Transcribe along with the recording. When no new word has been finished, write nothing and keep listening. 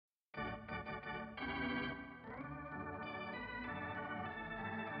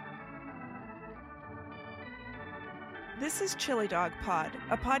This is Chili Dog Pod,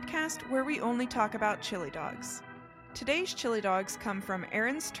 a podcast where we only talk about chili dogs. Today's chili dogs come from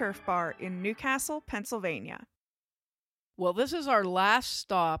Erin's Turf Bar in Newcastle, Pennsylvania. Well, this is our last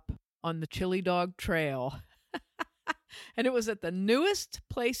stop on the Chili Dog Trail. And it was at the newest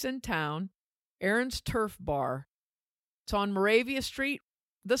place in town, Erin's Turf Bar. It's on Moravia Street.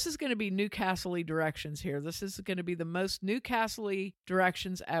 This is going to be Newcastle-y directions here. This is going to be the most Newcastle-y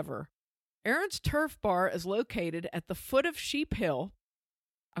directions ever. Erin's Turf Bar is located at the foot of Sheep Hill,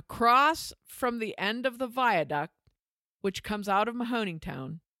 across from the end of the viaduct, which comes out of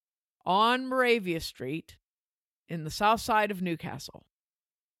Mahoningtown, on Moravia Street, in the south side of Newcastle.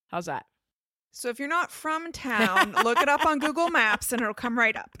 How's that? So if you're not from town, look it up on Google Maps and it'll come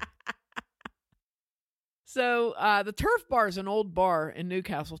right up. So the Turf Bar is an old bar in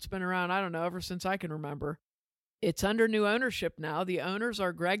Newcastle. It's been around, I don't know, ever since I can remember. It's under new ownership now. The owners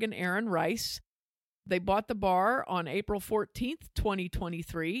are Greg and Erin Rice. They bought the bar on April 14th,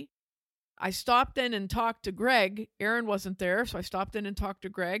 2023. I stopped in and talked to Greg. Erin wasn't there, so I stopped in and talked to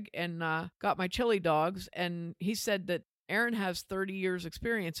Greg and got my chili dogs. And he said that Erin has 30 years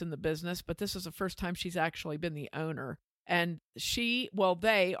experience in the business, but this is the first time she's actually been the owner. And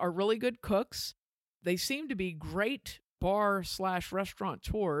they are really good cooks. They seem to be great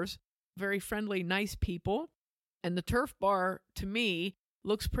bar/restaurateurs, very friendly, nice people. And the Turf Bar, to me,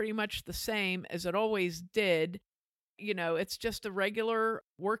 looks pretty much the same as it always did. You know, it's just a regular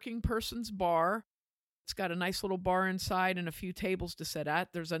working person's bar. It's got a nice little bar inside and a few tables to sit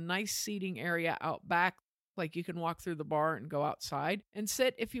at. There's a nice seating area out back. Like you can walk through the bar and go outside and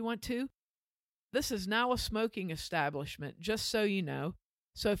sit if you want to. This is now a smoking establishment, just so you know.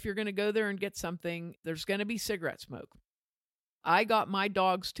 So if you're going to go there and get something, there's going to be cigarette smoke. I got my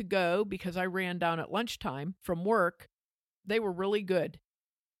dogs to go because I ran down at lunchtime from work. They were really good.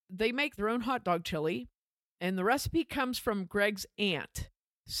 They make their own hot dog chili, and the recipe comes from Greg's aunt.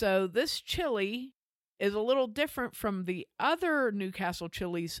 So this chili is a little different from the other Newcastle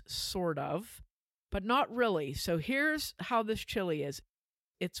chilies, sort of, but not really. So here's how this chili is.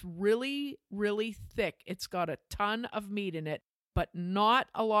 It's really, really thick. It's got a ton of meat in it, but not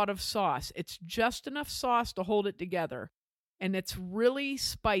a lot of sauce. It's just enough sauce to hold it together. And it's really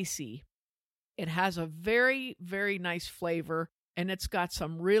spicy. It has a very, very nice flavor, and it's got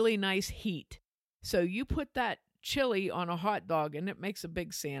some really nice heat. So you put that chili on a hot dog, and it makes a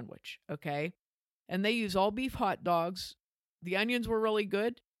big sandwich, okay? And they use all beef hot dogs. The onions were really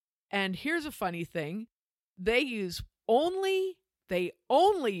good. And here's a funny thing. They only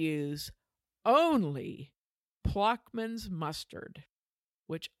use Plockman's mustard,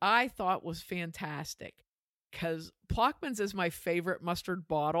 which I thought was fantastic because Plockman's is my favorite mustard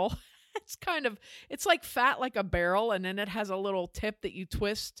bottle. It's like fat like a barrel, and then it has a little tip that you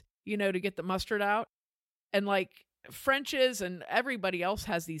twist, to get the mustard out. And like French's and everybody else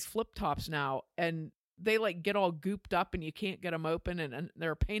has these flip tops now, and they like get all gooped up and you can't get them open, and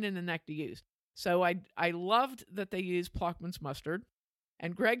they're a pain in the neck to use. So I loved that they use Plockman's mustard.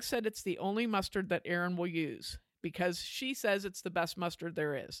 And Greg said it's the only mustard that Erin will use because she says it's the best mustard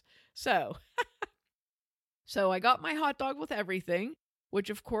there is. So I got my hot dog with everything, which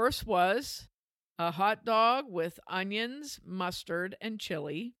of course was a hot dog with onions, mustard, and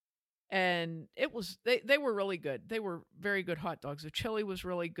chili. And they were really good. They were very good hot dogs. The chili was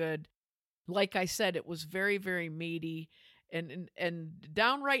really good. Like I said, it was very, very meaty and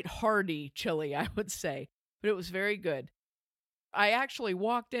downright hearty chili, I would say. But it was very good. I actually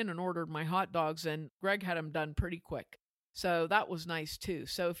walked in and ordered my hot dogs, and Greg had them done pretty quick. So that was nice, too.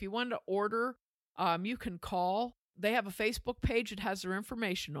 So if you wanted to order, you can call. They have a Facebook page that has their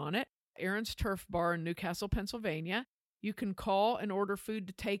information on it, Erin's Turf Bar in Newcastle, Pennsylvania. You can call and order food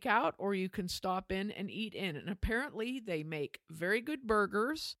to take out, or you can stop in and eat in. And apparently they make very good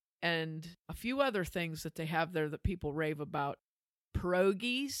burgers and a few other things that they have there that people rave about.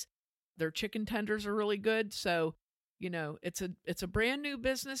 Pierogies, their chicken tenders are really good. So, it's a brand new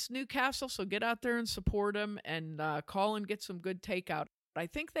business, Newcastle, so get out there and support them and call and get some good takeout. I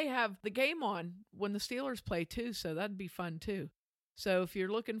think they have the game on when the Steelers play too, so that'd be fun too. So if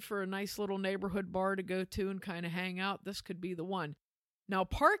you're looking for a nice little neighborhood bar to go to and kind of hang out, this could be the one. Now,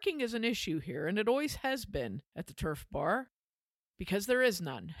 parking is an issue here, and it always has been at the Turf Bar because there is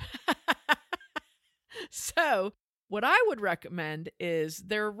none. So what I would recommend is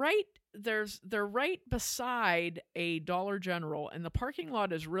they're right beside a Dollar General, and the parking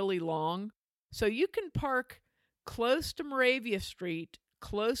lot is really long. So you can park close to Moravia Street,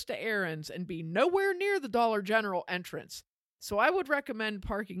 close to Erin's, and be nowhere near the Dollar General entrance. So I would recommend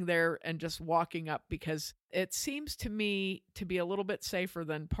parking there and just walking up, because it seems to me to be a little bit safer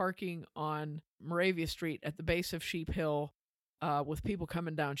than parking on Moravia Street at the base of Sheep Hill with people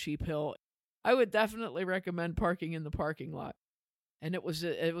coming down Sheep Hill. I would definitely recommend parking in the parking lot. And it was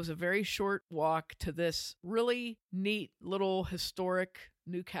a very short walk to this really neat little historic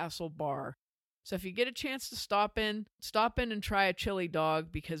Newcastle bar. So if you get a chance to stop in and try a chili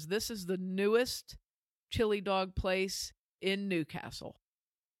dog, because this is the newest chili dog place in Newcastle.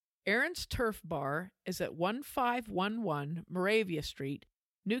 Erin's Turf Bar is at 1511 Moravia Street,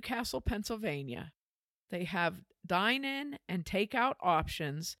 Newcastle, Pennsylvania. They have dine-in and take-out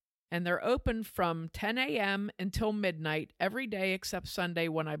options, and they're open from 10 a.m. until midnight every day except Sunday,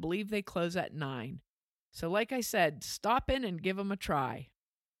 when I believe they close at 9. So like I said, stop in and give them a try.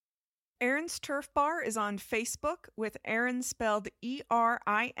 Erin's Turf Bar is on Facebook with Erin spelled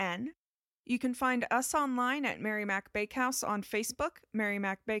E-R-I-N. You can find us online at Mary Mac Bakehouse on Facebook, Mary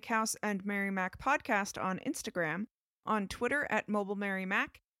Mac Bakehouse and Mary Mac Podcast on Instagram, on Twitter at Mobile Mary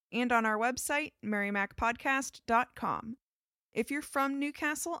Mac, and on our website, marymacpodcast.com. If you're from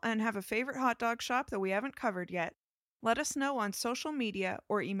Newcastle and have a favorite hot dog shop that we haven't covered yet, let us know on social media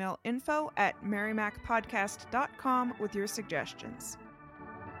or email info@marymacpodcast.com with your suggestions.